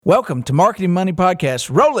Welcome to Marketing Money Podcast.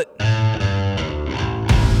 Roll it.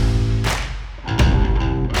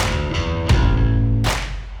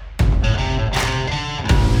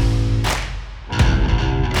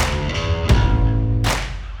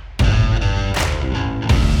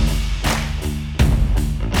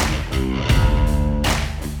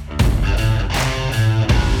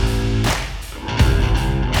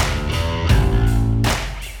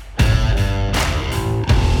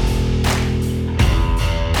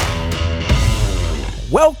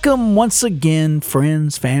 Welcome once again,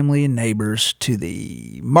 friends, family, and neighbors, to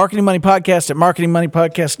the Marketing Money Podcast at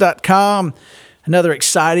marketingmoneypodcast.com. Another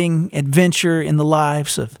exciting adventure in the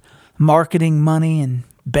lives of marketing, money, and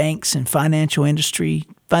banks and financial industry,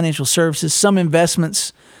 financial services, some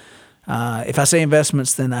investments. If I say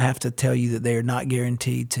investments, then I have to tell you that they are not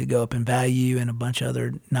guaranteed to go up in value, and a bunch of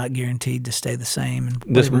other not guaranteed to stay the same. And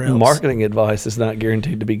this marketing advice is not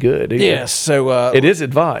guaranteed to be good either. Yes, so it is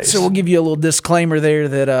advice. So we'll give you a little disclaimer there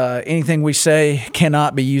that anything we say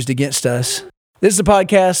cannot be used against us. This is a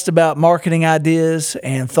podcast about marketing ideas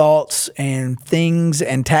and thoughts and things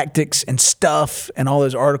and tactics and stuff and all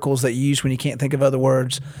those articles that you use when you can't think of other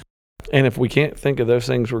words. And if we can't think of those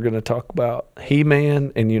things, we're going to talk about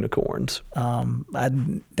He-Man and unicorns. I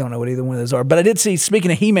don't know what either one of those are. But I did see,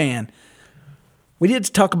 speaking of He-Man, we did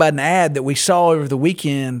talk about an ad that we saw over the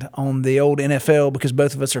weekend on the old NFL, because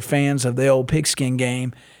both of us are fans of the old pigskin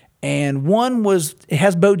game. And one was, it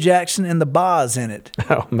has Bo Jackson and the Boz in it.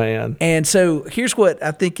 Oh, man. And so here's what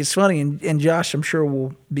I think is funny, and Josh, I'm sure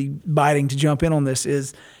will be biting to jump in on this,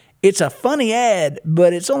 is it's a funny ad,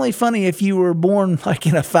 but it's only funny if you were born like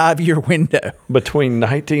in a 5-year window. Between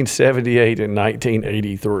 1978 and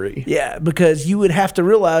 1983. Yeah, because you would have to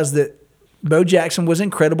realize that Bo Jackson was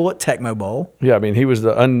incredible at Tecmo Bowl. Yeah, I mean, he was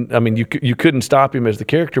you couldn't stop him as the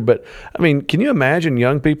character. But, I mean, can you imagine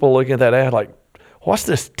young people looking at that ad like, what's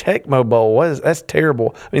this Tecmo Bowl? That's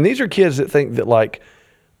terrible. I mean, these are kids that think that, like,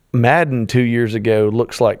 Madden 2 years ago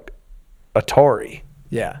looks like Atari.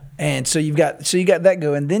 Yeah, and so you got that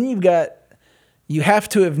going. Then you have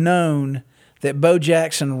to have known that Bo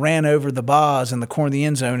Jackson ran over the Boz in the corner of the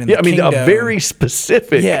end zone. A very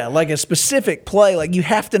specific. Yeah, like a specific play. Like, you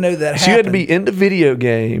have to know that happened. So you had to be into video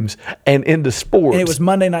games and into sports. And it was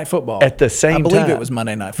Monday Night Football at the same time. I believe it was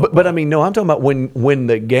Monday Night Football. But I mean, no, I'm talking about when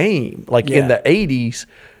the game, like in the 80s,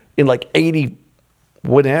 in like 80.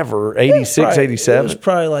 Whatever, 86, 87. It was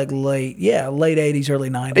probably like late 80s, early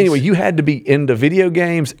 90s. Anyway, you had to be into video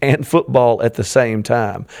games and football at the same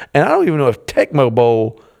time. And I don't even know if Tecmo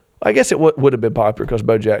Bowl, I guess it would have been popular because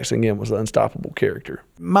Bo Jackson, again, was the unstoppable character.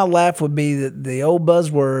 My laugh would be that the old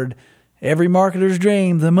buzzword, every marketer's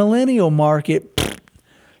dream, the millennial market.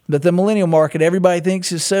 But the millennial market, everybody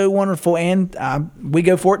thinks is so wonderful, and we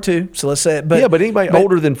go for it too. So let's say it. But anybody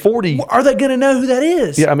older than 40, are they going to know who that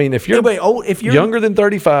is? Yeah, I mean, if you're younger than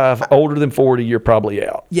 35, older than 40, you're probably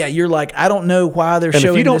out. Yeah, you're like, I don't know why they're showing.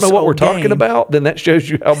 And if you don't know what we're talking about, then that shows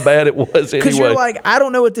you how bad it was anyway. Because you're like, I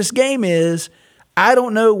don't know what this game is. I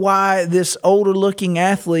don't know why this older looking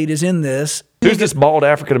athlete is in this. Who's this bald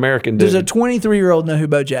African-American dude? Does a 23-year-old know who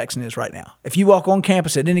Bo Jackson is right now? If you walk on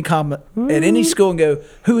campus at any school and go,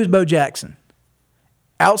 who is Bo Jackson?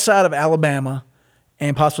 Outside of Alabama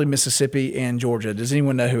and possibly Mississippi and Georgia, does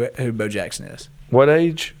anyone know who Bo Jackson is? What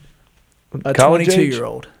age? A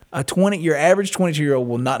 22-year-old. Your average 22-year-old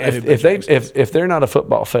will not know who Bo Jackson is. If they're not a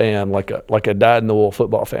football fan, like a dyed-in-the-wool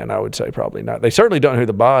football fan, I would say probably not. They certainly don't know who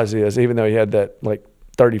the Boz is, even though he had that like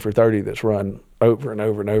 30 for 30 that's run over and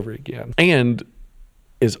over and over again, and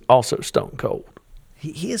is also stone cold.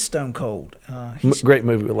 He is stone cold. Great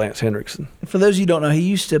movie with Lance Henriksen. For those of you who don't know, he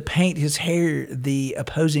used to paint his hair the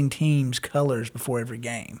opposing team's colors before every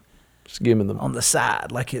game. Just giving them on the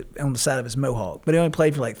side, on the side of his mohawk. But he only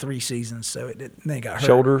played for like 3 seasons, so then he got hurt.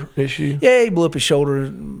 Shoulder issue? Yeah, he blew up his shoulder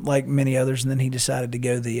like many others, and then he decided to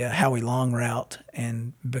go the Howie Long route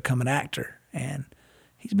and become an actor. And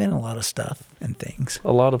he's been in a lot of stuff and things.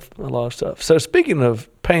 A lot of stuff. So speaking of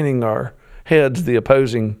painting our heads the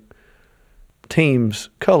opposing team's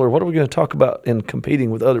color, what are we going to talk about in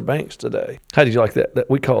competing with other banks today? How did you like that?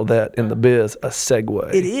 We call that in the biz a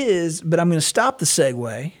segue. It is, but I'm going to stop the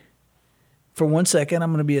segue for 1 second.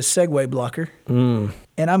 I'm going to be a segue blocker. And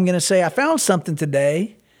I'm going to say I found something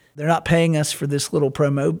today. They're not paying us for this little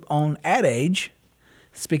promo on Ad Age.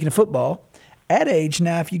 Speaking of football, Ad Age,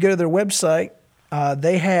 now if you go to their website,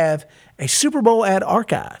 they have a Super Bowl ad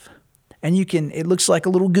archive. And it looks like a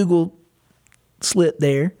little Google slit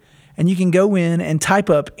there. And you can go in and type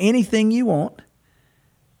up anything you want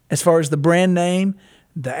as far as the brand name,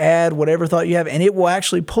 the ad, whatever thought you have. And it will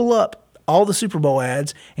actually pull up all the Super Bowl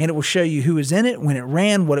ads, and it will show you who was in it, when it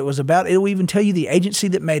ran, what it was about. It will even tell you the agency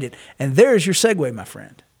that made it. And there's your segue, my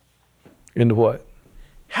friend. Into what?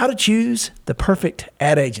 How to choose the perfect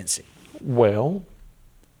ad agency. Well,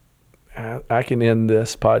 I can end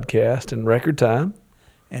this podcast in record time.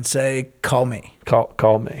 And say, call me.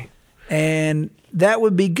 Call me. And that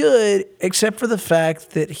would be good, except for the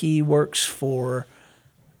fact that he works for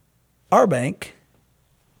our bank.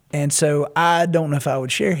 And so I don't know if I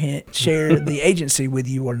would share the agency with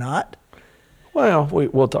you or not. Well,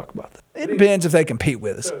 we'll talk about that. It depends if they compete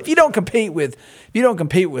with us. If you don't compete with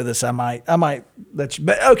us, I might let you.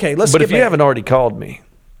 But okay, let's. But if you haven't already called me,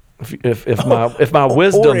 if my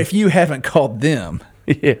wisdom, or if you haven't called them.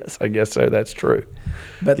 Yes, I guess so. That's true.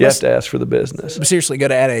 But you have to ask for the business. But seriously, go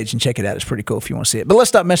to AdAge and check it out. It's pretty cool if you want to see it. But let's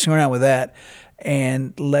stop messing around with that,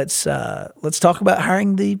 and let's talk about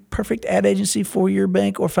hiring the perfect ad agency for your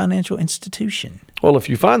bank or financial institution. Well, if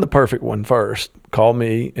you find the perfect one first, call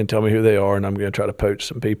me and tell me who they are, and I'm going to try to poach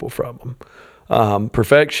some people from them.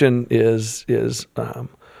 Perfection is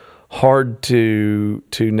hard to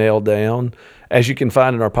nail down. As you can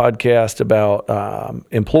find in our podcast about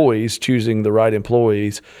employees, choosing the right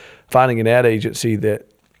employees, finding an ad agency that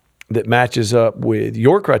matches up with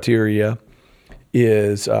your criteria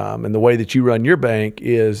is, and the way that you run your bank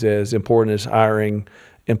is as important as hiring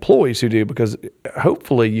employees who do, because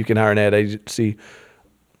hopefully you can hire an ad agency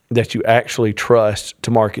that you actually trust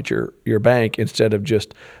to market your bank instead of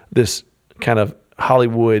just this kind of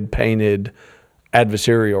Hollywood painted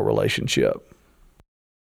adversarial relationship.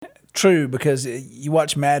 True, because you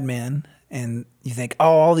watch Mad Men and you think,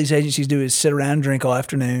 all these agencies do is sit around and drink all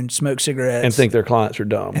afternoon, smoke cigarettes. And think their clients are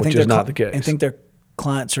dumb, which is not the case. And think their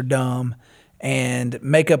clients are dumb and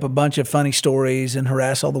make up a bunch of funny stories and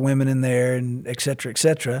harass all the women in there and et cetera, et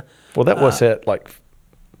cetera. Well, that was set like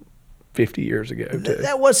 50 years ago, too.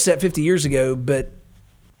 That was set 50 years ago, but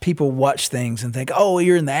people watch things and think,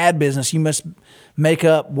 you're in the ad business. You must make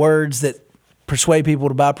up words that persuade people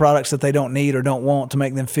to buy products that they don't need or don't want to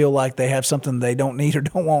make them feel like they have something they don't need or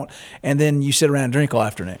don't want. And then you sit around and drink all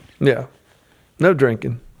afternoon. Yeah. No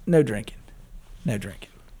drinking. No drinking. No drinking.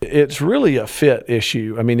 It's really a fit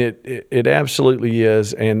issue. I mean, it absolutely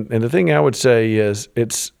is. And the thing I would say is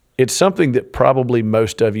it's something that probably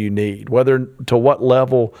most of you need. Whether to what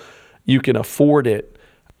level you can afford it,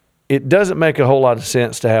 it doesn't make a whole lot of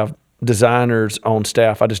sense to have designers on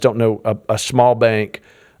staff. I just don't know a small bank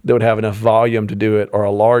that would have enough volume to do it, or a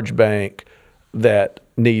large bank that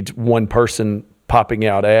needs one person popping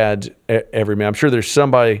out ads every month. I'm sure there's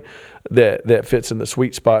somebody that fits in the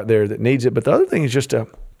sweet spot there that needs it. But the other thing is just to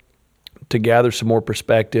gather some more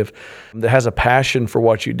perspective that has a passion for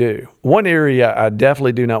what you do. One area I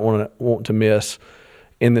definitely do not want to miss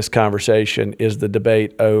in this conversation is the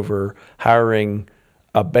debate over hiring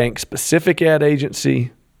a bank-specific ad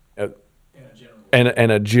agency and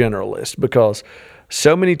a generalist, because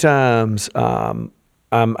so many times I'm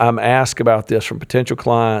asked about this from potential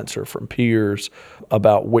clients or from peers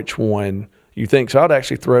about which one you think. So I'd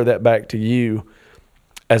actually throw that back to you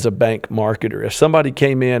as a bank marketer. If somebody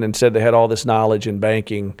came in and said they had all this knowledge in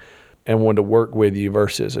banking and wanted to work with you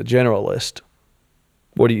versus a generalist,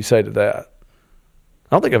 what do you say to that?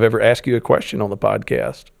 I don't think I've ever asked you a question on the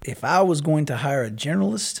podcast. If I was going to hire a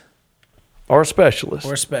generalist or a specialist,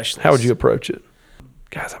 how would you approach it?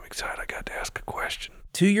 Guys, I'm excited. I got to ask a question.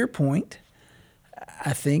 To your point, I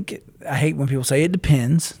hate when people say it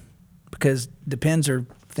depends, because depends are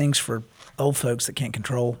things for old folks that can't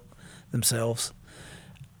control themselves.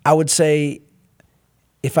 I would say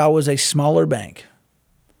if I was a smaller bank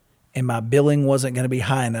and my billing wasn't going to be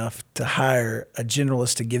high enough to hire a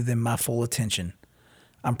generalist to give them my full attention,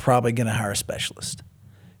 I'm probably going to hire a specialist.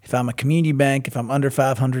 If I'm a community bank, if I'm under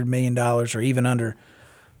 $500 million or even under,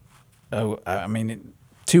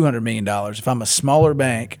 $200 million. If I'm a smaller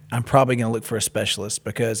bank, I'm probably going to look for a specialist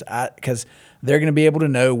because they're going to be able to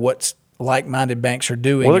know what like-minded banks are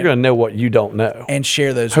doing. Well, they're going to know what you don't know. And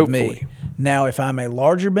share those Hopefully. with me. Now, if I'm a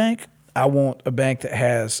larger bank, I want a bank that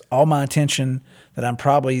has all my attention, that I'm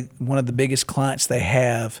probably one of the biggest clients they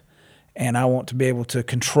have, and I want to be able to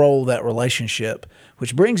control that relationship,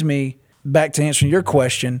 which brings me back to answering your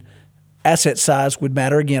question. Asset size would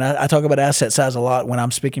matter. Again, I talk about asset size a lot when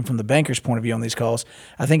I'm speaking from the banker's point of view on these calls.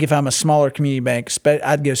 I think if I'm a smaller community bank,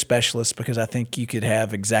 I'd go specialist, because I think you could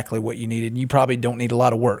have exactly what you needed. You probably don't need a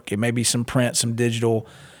lot of work. It may be some print, some digital.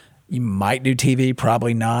 You might do TV,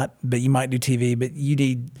 probably not, but you might do TV. But you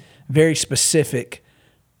need very specific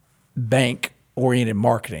bank-oriented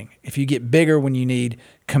marketing. If you get bigger, when you need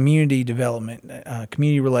community development,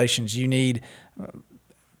 community relations, you need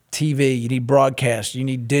TV, you need broadcast, you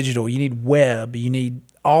need digital, you need web, you need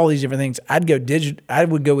all these different things. I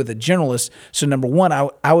would go with a generalist. So number one,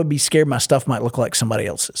 I would be scared my stuff might look like somebody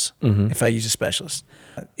else's if I use a specialist,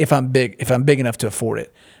 if I'm big enough to afford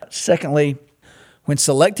it. Secondly, when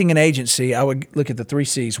selecting an agency, I would look at the 3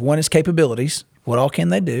 C's. One is capabilities. What all can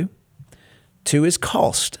they do? 2 is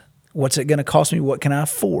cost. What's it going to cost me? What can I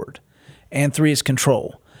afford? And 3 is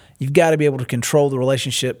control. You've got to be able to control the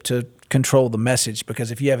relationship to control the message,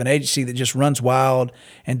 because if you have an agency that just runs wild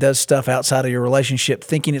and does stuff outside of your relationship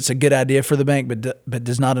thinking it's a good idea for the bank but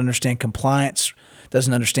does not understand compliance,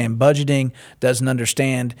 doesn't understand budgeting, doesn't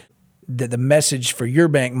understand that the message for your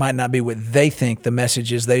bank might not be what they think the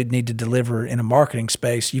message is they need to deliver in a marketing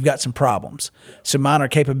space, you've got some problems. So mine are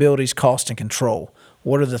capabilities, cost, and control.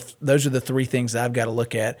 Those are the 3 things that I've got to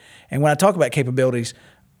look at. And when I talk about capabilities,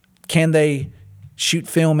 can they shoot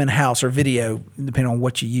film in-house or video, depending on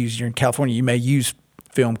what you use? You're in California, you may use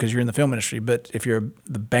film because you're in the film industry, but if you're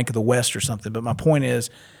the Bank of the West or something. But my point is,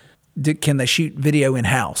 can they shoot video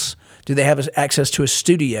in-house? Do they have access to a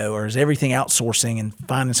studio, or is everything outsourcing and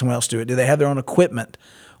finding someone else to do it? Do they have their own equipment?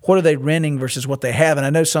 What are they renting versus what they have? And I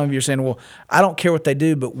know some of you are saying, well, I don't care what they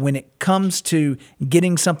do, but when it comes to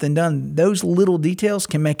getting something done, those little details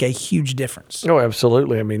can make a huge difference. Oh,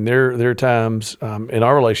 absolutely. I mean, there are times in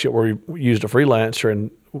our relationship where we used a freelancer, and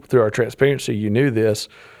through our transparency, you knew this,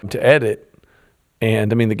 to edit.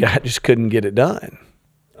 And I mean, the guy just couldn't get it done.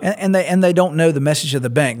 And they don't know the message of the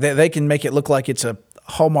bank. They can make it look like it's a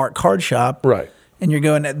Hallmark card shop. Right. And you're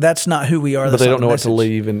going, that's not who we are. But they don't know what to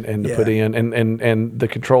leave and to put in. And the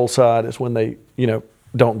control side is when they,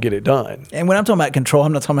 don't get it done. And when I'm talking about control,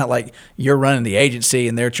 I'm not talking about like you're running the agency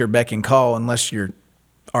and they're at your beck and call, unless you're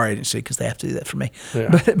our agency, because they have to do that for me. Yeah.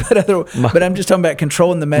 But I'm just talking about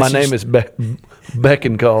controlling the message. My name is Beck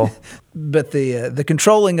and Call. But the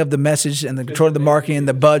controlling of the message and the control of the marketing and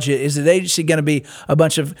the budget, is the agency going to be a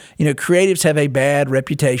bunch of, creatives have a bad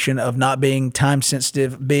reputation of not being time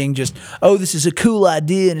sensitive, being just, oh, this is a cool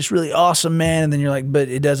idea and it's really awesome, man. And then you're like, but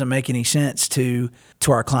it doesn't make any sense to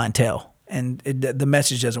our clientele. And the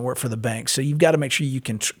message doesn't work for the bank. So you've got to make sure you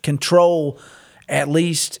can control, at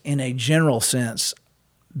least in a general sense,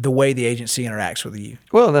 the way the agency interacts with you.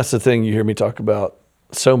 Well, that's the thing you hear me talk about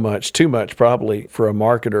so much, too much probably for a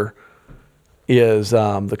marketer, is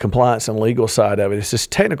the compliance and legal side of it. It's this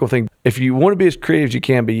technical thing. If you want to be as creative as you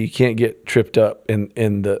can be, you can't get tripped up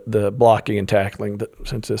in the blocking and tackling,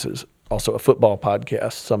 since this is also a football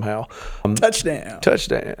podcast somehow. Touchdown.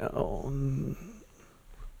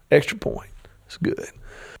 Extra point. It's good.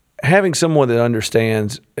 Having someone that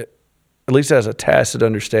understands, at least has a tacit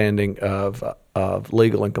understanding of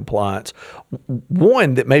legal and compliance.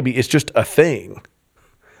 One, that maybe it's just a thing,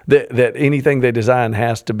 that anything they design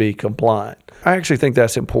has to be compliant. I actually think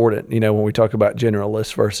that's important, when we talk about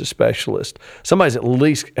generalist versus specialist. Somebody's at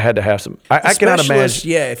least had to have some. I cannot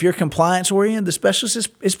imagine. Yeah, if you're compliance oriented, the specialist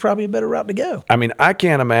is probably a better route to go. I mean, I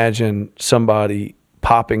can't imagine somebody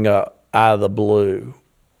popping up out of the blue,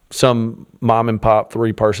 some mom and pop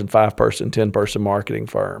 3-person, 5-person, 10-person marketing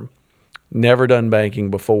firm, never done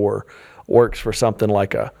banking before, works for something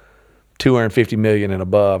like a $250 million and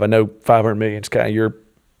above. I know $500 million is kind of your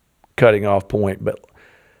cutting off point, but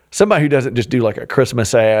somebody who doesn't just do like a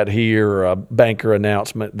Christmas ad here or a banker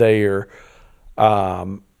announcement there,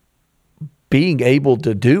 being able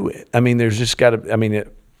to do it. I mean, there's just got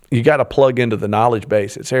to, you got to plug into the knowledge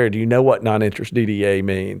base. It's, Harry, do you know what non-interest DDA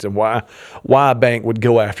means, and why a bank would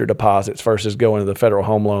go after deposits versus going to the Federal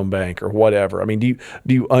Home Loan Bank or whatever? I mean, do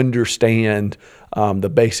you understand the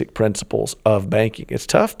basic principles of banking? It's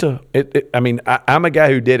tough to. I'm a guy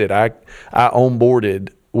who did it. I onboarded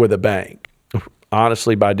with a bank,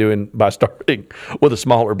 honestly, by starting with a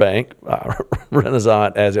smaller bank,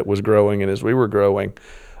 Renaissance, as it was growing and as we were growing.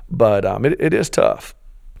 But it is tough.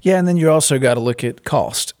 Yeah, and then you also got to look at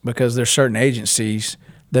cost, because there's certain agencies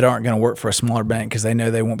that aren't going to work for a smaller bank because they know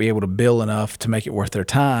they won't be able to bill enough to make it worth their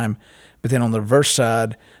time. But then on the reverse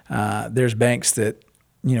side, there's banks that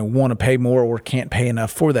want to pay more or can't pay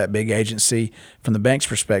enough for that big agency from the bank's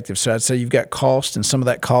perspective. So I'd say you've got cost, and some of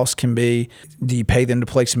that cost can be, do you pay them to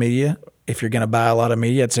place media? If you're going to buy a lot of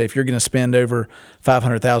media, I'd say if you're going to spend over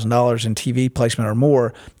 $500,000 in TV placement or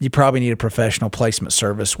more, you probably need a professional placement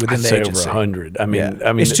service within the agency. Over 100. I mean,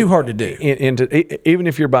 it's too hard to do. Even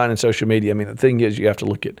if you're buying in social media, the thing is, you have to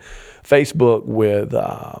look at Facebook with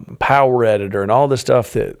Power Editor and all the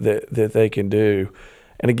stuff that they can do.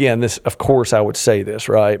 And again, this, of course, I would say this,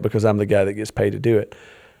 right, because I'm the guy that gets paid to do it.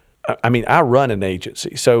 I run an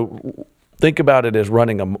agency, so think about it as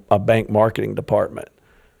running a bank marketing department.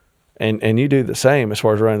 And you do the same as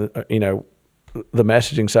far as running, the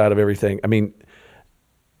messaging side of everything.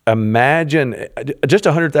 imagine just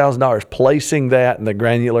 $100,000 placing that and the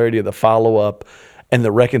granularity of the follow-up and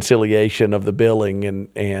the reconciliation of the billing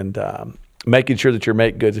and making sure that your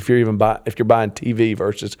make goods, if you're buying TV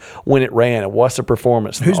versus when it ran and what's the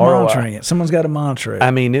performance. Who's monitoring it? Someone's got to monitor it. I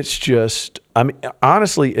mean,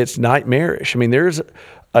 honestly, it's nightmarish. I mean, there's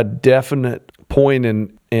a definite point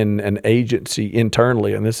in an agency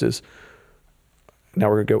internally, and this is, now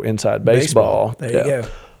we're going to go inside baseball. There you go.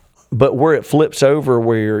 But where it flips over,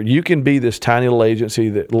 where you can be this tiny little agency,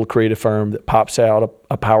 that little creative firm that pops out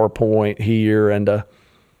a PowerPoint here and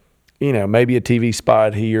maybe a TV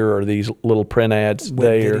spot here or these little print ads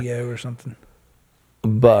there, video or something.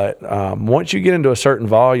 But once you get into a certain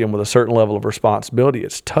volume with a certain level of responsibility,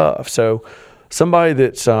 it's tough. So somebody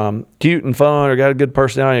that's cute and fun or got a good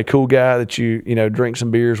personality, a cool guy that you drink some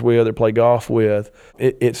beers with or play golf with,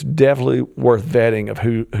 it's definitely worth vetting of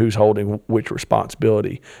who's holding which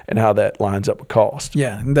responsibility and how that lines up with cost.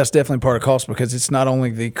 Yeah, and that's definitely part of cost, because it's not only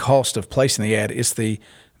the cost of placing the ad, it's the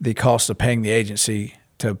cost of paying the agency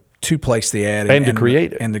to place the ad and to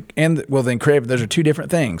create it. Then create it. Those are two different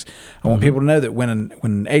things. I want people to know that when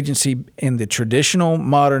an agency, in the traditional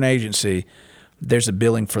modern agency, there's a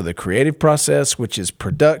billing for the creative process, which is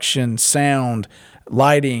production, sound,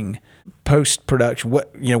 lighting, post-production,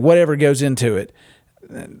 whatever goes into it.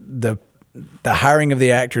 The hiring of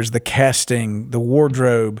the actors, the casting, the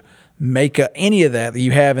wardrobe, makeup, any of that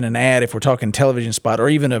you have in an ad, if we're talking television spot or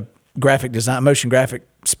even a graphic design, motion graphic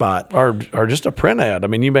spot. Or just a print ad. I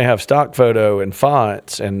mean, you may have stock photo and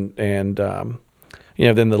fonts and then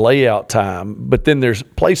the layout time, but then there's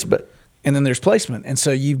placement. And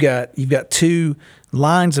so you've got two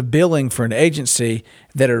lines of billing for an agency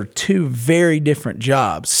that are two very different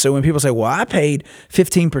jobs. So when people say, well, I paid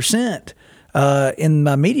 15% in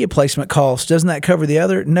my media placement cost, doesn't that cover the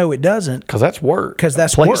other? No, it doesn't. Because that's work. Because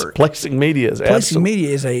that's work. Placing media is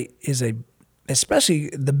especially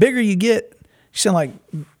the bigger you get, you sound like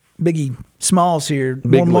Biggie Smalls here,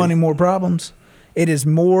 more money, more problems. It is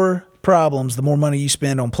more problems the more money you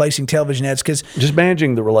spend on placing television ads, because just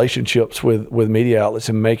managing the relationships with media outlets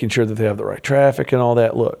and making sure that they have the right traffic and all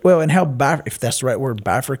that. Look, well, and how if that's the right word,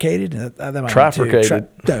 bifurcated, trifurcated.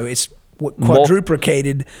 No, it's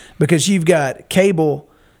quadruplicated, because you've got cable,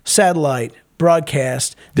 satellite,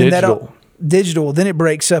 broadcast, digital. Then it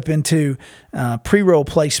breaks up into pre-roll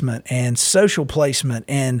placement and social placement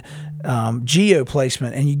and geo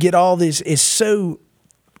placement, and you get all this. It's so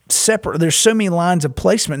separate. There's so many lines of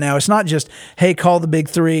placement now. It's not just, hey, call the big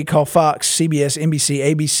three, call Fox, CBS, NBC,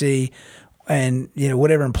 ABC, and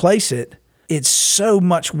whatever, and place it. It's so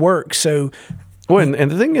much work. So, well, and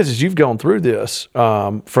the thing is you've gone through this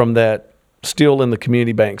from that still in the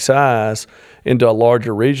community bank size into a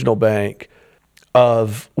larger regional bank,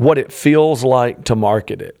 of what it feels like to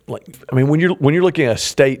market it. Like, I mean, when you're looking at a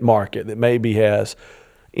state market that maybe has,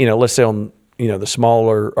 let's say on the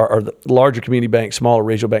smaller or the larger community bank, smaller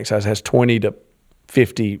regional bank size has 20 to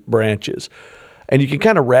 50 branches. And you can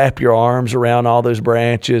kind of wrap your arms around all those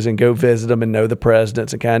branches and go visit them and know the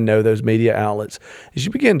presidents and kind of know those media outlets. As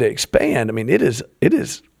you begin to expand, I mean, it is,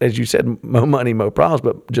 as you said, more money, more problems,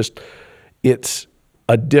 but just it's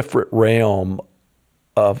a different realm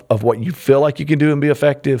of what you feel like you can do and be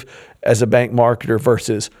effective as a bank marketer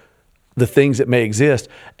versus the things that may exist.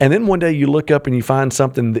 And then one day you look up and you find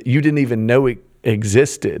something that you didn't even know it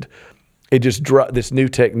existed. It just this new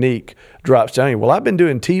technique drops down. Well, I've been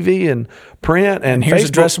doing TV and print and here's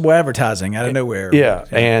Facebook. Addressable advertising out of nowhere. Yeah.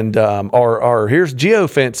 And or here's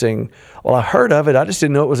geofencing. Well, I heard of it. I just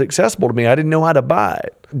didn't know it was accessible to me. I didn't know how to buy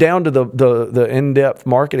it. Down to the in-depth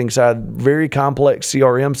marketing side, very complex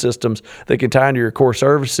CRM systems that can tie into your core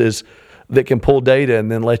services that can pull data and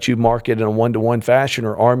then let you market in a one-to-one fashion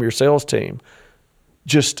or arm your sales team.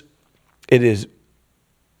 Just, it is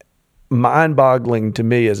mind-boggling to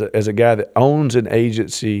me as a guy that owns an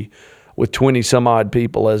agency with 20 some odd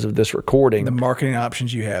people as of this recording. The marketing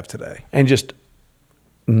options you have today. And just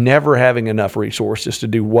never having enough resources to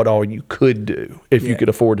do what all you could do if you could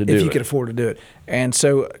afford to do it. If you could afford to do it. And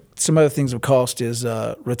so some other things of cost is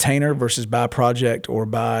retainer versus by project or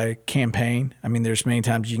by campaign. I mean, there's many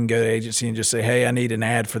times you can go to an agency and just say, hey, I need an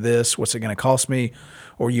ad for this. What's it going to cost me?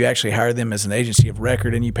 Or you actually hire them as an agency of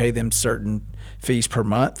record and you pay them certain fees per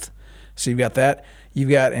month. So you've got that.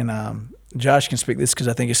 You've got, and Josh can speak this because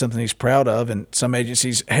I think it's something he's proud of, and some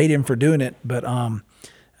agencies hate him for doing it, but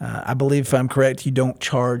I believe, if I'm correct, you don't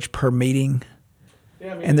charge per meeting.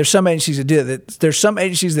 Yeah, and there's some agencies that do that. There's some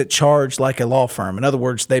agencies that charge like a law firm. In other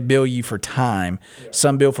words, they bill you for time. Yeah.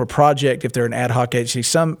 Some bill for project if they're an ad hoc agency.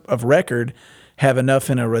 Some of record have enough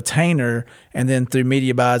in a retainer, and then through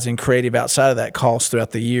media buys and creative outside of that cost throughout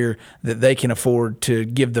the year, that they can afford to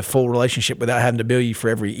give the full relationship without having to bill you for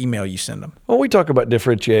every email you send them. Well, we talk about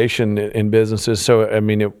differentiation in businesses. So, I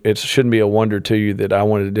mean, it shouldn't be a wonder to you that I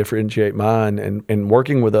wanted to differentiate mine. And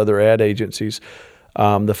working with other ad agencies,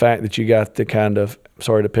 the fact that you got the kind of,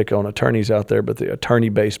 sorry to pick on attorneys out there, but the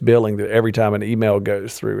attorney-based billing that every time an email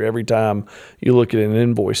goes through, every time you look at an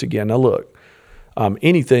invoice again. Now, look,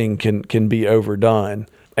 anything can be overdone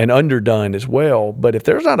and underdone as well. But if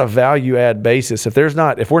there's not a value add basis, if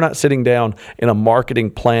we're not sitting down in a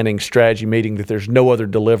marketing planning strategy meeting, that there's no other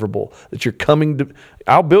deliverable, that you're coming to,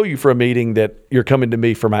 I'll bill you for a meeting that you're coming to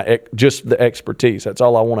me for just the expertise. That's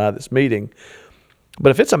all I want out of this meeting.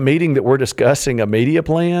 But if it's a meeting that we're discussing a media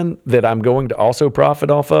plan that I'm going to also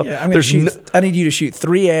profit off of, I need you to shoot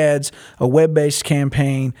 3 ads, a web-based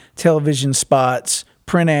campaign, television spots,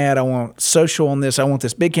 print ad, I want social on this, I want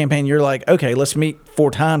this big campaign. You're like, okay, let's meet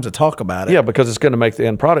 4 times to talk about it. Yeah, because it's going to make the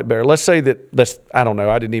end product better. Let's say I don't know,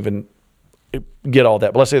 I didn't even get all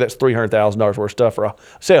that, but let's say that's $300,000 worth of stuff, or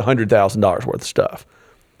say $100,000 worth of stuff.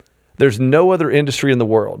 There's no other industry in the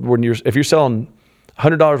world if you're selling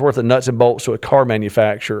 $100 worth of nuts and bolts to a car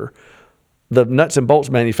manufacturer, the nuts and bolts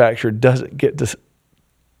manufacturer doesn't get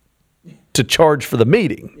to charge for the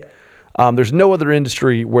meeting. Yeah. There's no other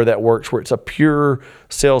industry where that works, where it's a pure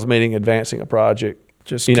sales meeting advancing a project.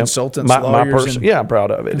 Just consultants, lawyers. I'm proud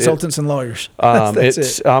of it. Consultants and lawyers.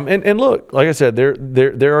 That's it. And look, like I said,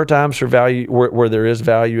 there are times for value where there is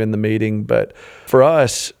value in the meeting, but for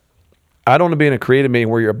us, I don't want to be in a creative meeting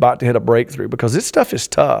where you're about to hit a breakthrough, because this stuff is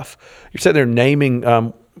tough. You're sitting there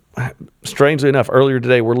naming, strangely enough, earlier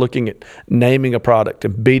today, we're looking at naming a product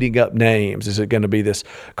and beating up names. Is it going to be this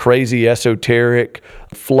crazy, esoteric,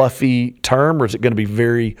 fluffy term, or is it going to be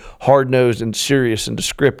very hard-nosed and serious and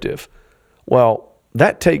descriptive? Well,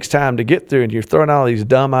 that takes time to get through, and you're throwing out all these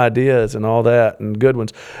dumb ideas and all that and good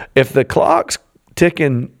ones. If the clock's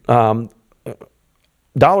ticking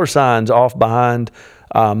dollar signs off behind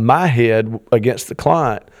my head against the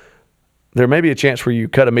client, there may be a chance where you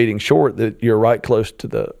cut a meeting short that you're right close to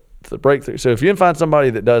the breakthrough. So if you can find somebody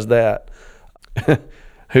that does that,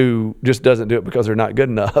 who just doesn't do it because they're not good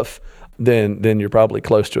enough, then you're probably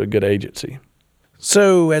close to a good agency.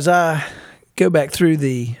 So as I go back through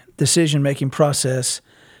the decision-making process,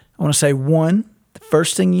 I want to say, one, the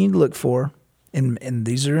first thing you need to look for, and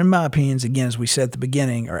these are in my opinions, again, as we said at the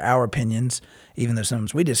beginning, are our opinions, even though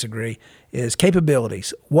sometimes we disagree, is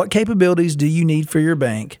capabilities. What capabilities do you need for your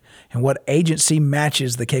bank, and what agency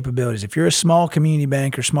matches the capabilities? If you're a small community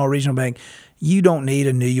bank or small regional bank, you don't need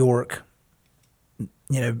a New York,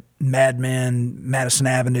 Mad Men, Madison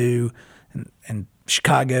Avenue, and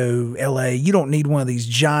Chicago, LA. You don't need one of these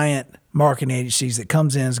giant marketing agencies that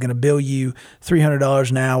comes in, is going to bill you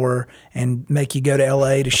 $300 an hour and make you go to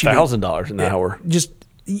LA to shoot $1,000 an hour.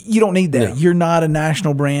 You don't need that. Yeah. You're not a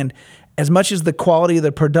national brand. As much as the quality of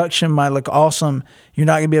the production might look awesome, you're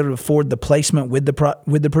not going to be able to afford the placement with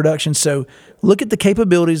the production. So look at the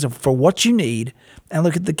capabilities for what you need, and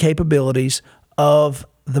look at the capabilities of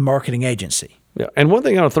the marketing agency. Yeah, and one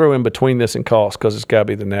thing I'll throw in between this and cost, because it's got to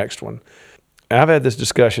be the next one. I've had this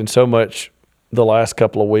discussion so much the last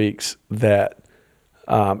couple of weeks that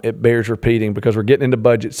it bears repeating, because we're getting into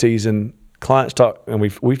budget season. Clients talk, and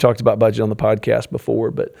we've talked about budget on the podcast before,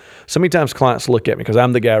 but so many times clients look at me, because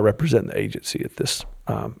I'm the guy representing the agency at this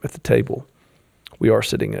at the table. We are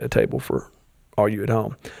sitting at a table for all you at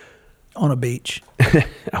home. On a beach.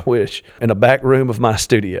 I wish. In a back room of my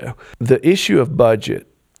studio. The issue of budget.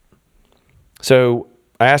 So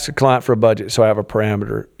I ask a client for a budget, so I have a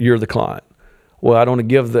parameter. You're the client. Well, I don't want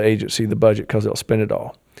to give the agency the budget because they'll spend it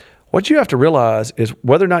all. What you have to realize is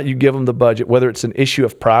whether or not you give them the budget, whether it's an issue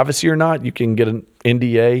of privacy or not, you can get an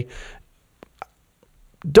NDA.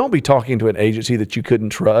 Don't be talking to an agency that you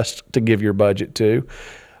couldn't trust to give your budget to,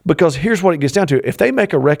 because here's what it gets down to. If they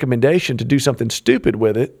make a recommendation to do something stupid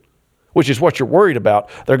with it, which is what you're worried about,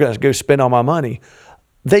 they're going to go spend all my money.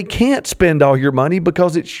 They can't spend all your money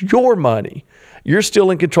because it's your money. You're still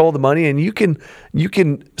in control of the money, and you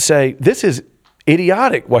can say, this is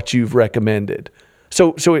idiotic what you've recommended.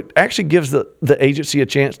 So it actually gives the agency a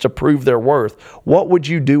chance to prove their worth. What would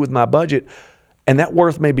you do with my budget? And that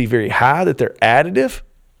worth may be very high, that they're additive,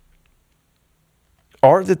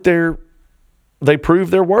 or that they prove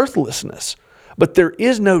their worthlessness. But there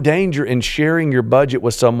is no danger in sharing your budget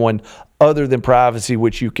with someone other than privacy,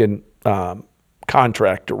 which you can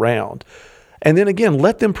contract around. And then again,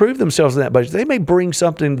 let them prove themselves in that budget. They may bring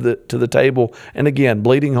something to the table. And again,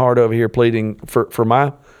 bleeding hard over here, pleading for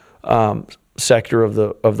my sector of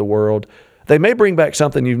the world. They may bring back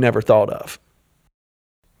something you've never thought of.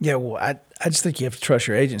 Yeah, well, I just think you have to trust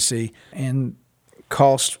your agency, and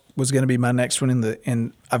cost was going to be my next one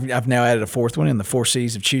and I've now added a fourth one in the 4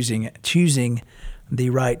 C's of choosing the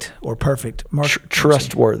right or perfect market.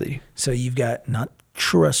 Trustworthy. So you've got not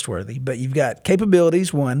trustworthy, but you've got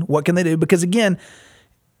capabilities. One, what can they do? Because again,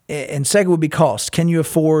 and second would be cost. Can you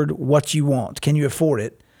afford what you want? Can you afford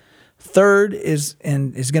it? Third is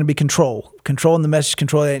going to be controlling the message,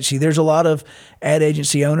 control the agency. There's a lot of ad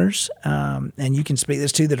agency owners, and you can speak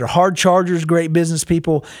this too, that are hard chargers, great business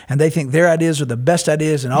people, and they think their ideas are the best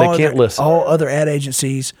ideas, and all other ad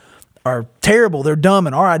agencies are terrible. They're dumb,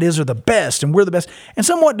 and our ideas are the best, and we're the best. And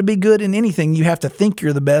somewhat to be good in anything, you have to think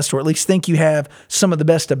you're the best, or at least think you have some of the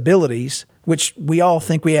best abilities, which we all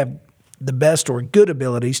think we have the best or good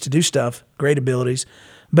abilities to do stuff, great abilities,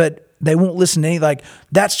 but they won't listen to any, like,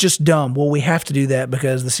 that's just dumb. Well, we have to do that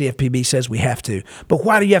because the CFPB says we have to. But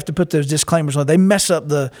why do you have to put those disclaimers on? They mess up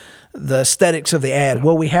the aesthetics of the ad.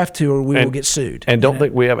 Well, we have to, or we will get sued. And don't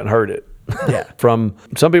think we haven't heard it. Yeah. From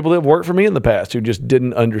some people that have worked for me in the past who just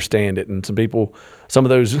didn't understand it. And some of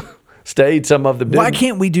those stayed, some of them didn't. Why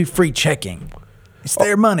can't we do free checking? It's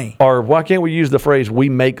their money. Or why can't we use the phrase, we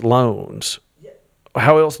make loans?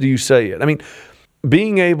 How else do you say it? I mean,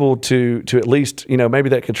 being able to at least, maybe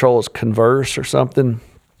that control is converse or something,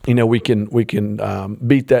 we can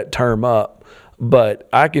beat that term up. But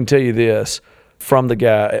I can tell you this from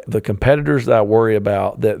the competitors that I worry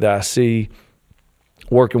about, that I see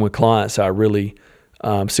working with clients, I really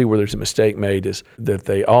see where there's a mistake made, is that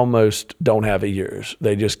they almost don't have ears.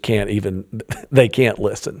 They just can't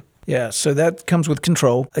listen. Yeah, so that comes with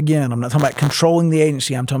control. Again, I'm not talking about controlling the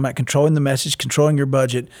agency. I'm talking about controlling the message, controlling your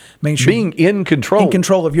budget, making sure being in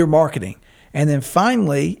control of your marketing. And then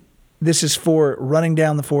finally, this is for running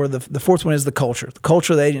down the four. The fourth one is the culture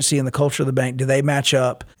of the agency and the culture of the bank. Do they match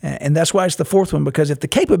up? And that's why it's the fourth one, because if the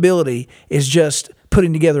capability is just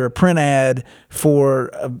putting together a print ad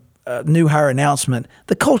for a new hire announcement,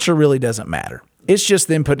 the culture really doesn't matter. It's just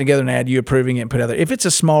them putting together an ad, you approving it, and put out there. If it's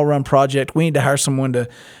a small run project, we need to hire someone to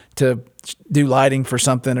do lighting for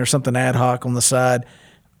something or something ad hoc on the side.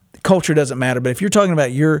 The culture doesn't matter. But if you're talking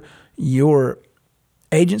about your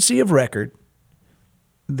agency of record,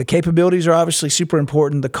 the capabilities are obviously super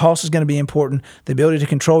important. The cost is going to be important. The ability to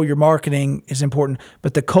control your marketing is important.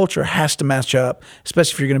 But the culture has to match up,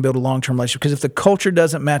 especially if you're going to build a long-term relationship. Because if the culture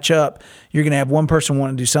doesn't match up, you're going to have one person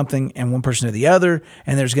wanting to do something and one person do the other,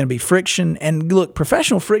 and there's going to be friction. And look,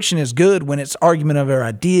 professional friction is good when it's argument over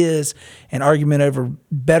ideas and argument over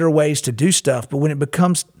better ways to do stuff. But when it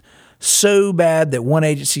becomes so bad that one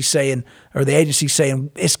agency saying, or the agency saying,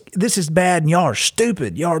 this is bad and y'all are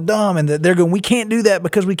stupid, y'all are dumb, and they're going, we can't do that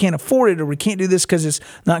because we can't afford it, or we can't do this because it's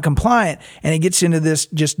not compliant, and it gets into this,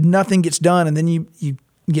 just nothing gets done, and then you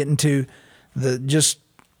get into the just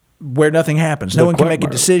where nothing happens. No one can make a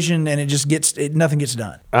decision, and nothing gets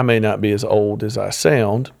done. I may not be as old as I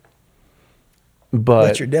sound,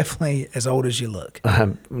 but you're definitely as old as you look.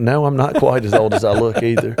 No, I'm not quite as old as I look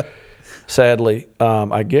either. Sadly,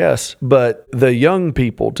 I guess. But the young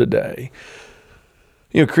people today,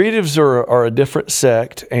 creatives are a different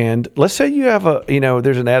sect. And let's say you have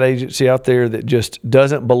there's an ad agency out there that just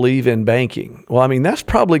doesn't believe in banking. Well, I mean, that's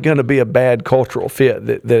probably going to be a bad cultural fit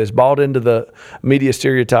that is bought into the media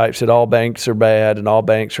stereotypes that all banks are bad and all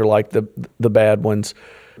banks are like the bad ones.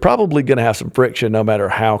 Probably going to have some friction no matter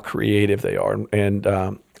how creative they are.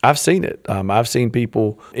 And I've seen it. I've seen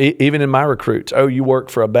people, even in my recruits, oh, you work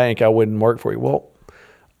for a bank, I wouldn't work for you. Well,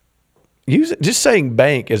 just saying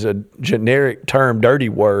bank is a generic term, dirty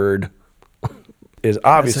word, is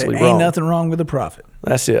obviously wrong. Ain't nothing wrong with a profit.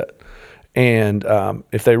 That's it. And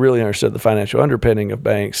if they really understood the financial underpinning of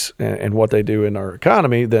banks and what they do in our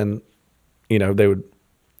economy, then, they would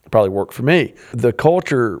probably work for me. The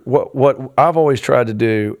culture, what I've always tried to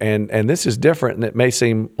do, and this is different, and it may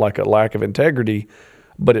seem like a lack of integrity,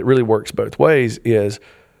 but it really works both ways, is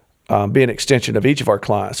be an extension of each of our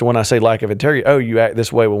clients. So when I say lack of integrity, oh, you act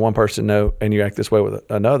this way with one person, no, and you act this way with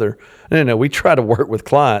another. No, we try to work with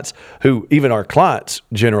clients who, even our clients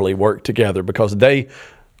generally work together because they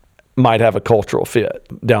might have a cultural fit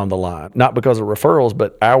down the line. Not because of referrals,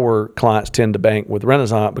 but our clients tend to bank with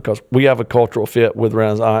Renaissance because we have a cultural fit with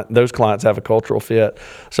Renaissance. Those clients have a cultural fit,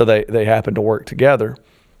 so they happen to work together.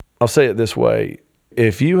 I'll say it this way.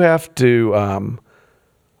 If you have to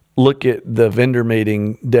look at the vendor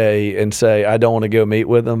meeting day and say, I don't want to go meet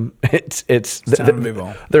with them, it's time to move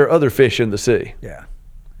on. There are other fish in the sea. Yeah.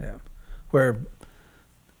 Where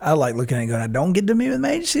I like looking at it going, I don't get to meet with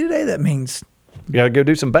my agency today. That means you got to go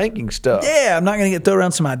do some banking stuff. Yeah, I'm not going to get throw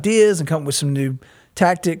around some ideas and come up with some new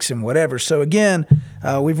tactics and whatever. So again,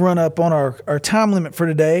 we've run up on our time limit for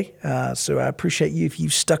today. So I appreciate you if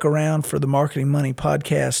you've stuck around for the Marketing Money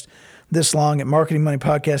Podcast this long at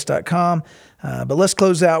marketingmoneypodcast.com. But let's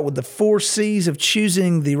close out with the 4 C's of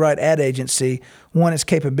choosing the right ad agency. 1 is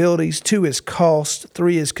capabilities, 2 is cost,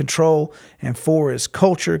 3 is control, and 4 is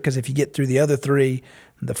culture. Because if you get through the other 3,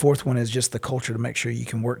 the 4th one is just the culture to make sure you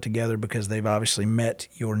can work together because they've obviously met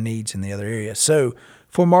your needs in the other area. So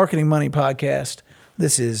for Marketing Money Podcast,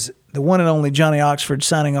 this is the one and only Johnny Oxford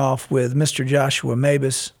signing off with Mr. Joshua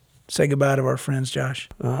Mabus. Say goodbye to our friends, Josh.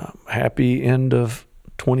 Happy end of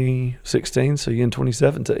 2016. See you in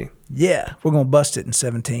 2017. Yeah, we're going to bust it in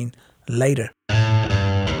 17. Later.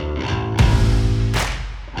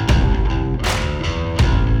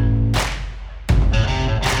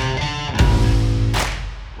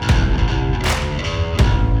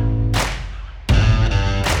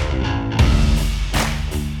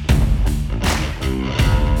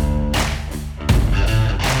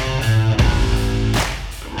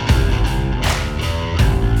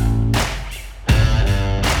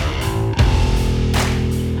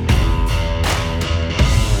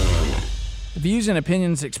 The views and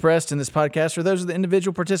opinions expressed in this podcast are those of the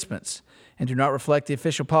individual participants and do not reflect the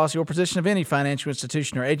official policy or position of any financial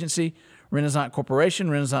institution or agency, Renaissance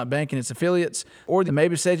Corporation, Renaissance Bank and its affiliates, or the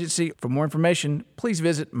Mabus Agency. For more information, please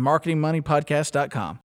visit marketingmoneypodcast.com.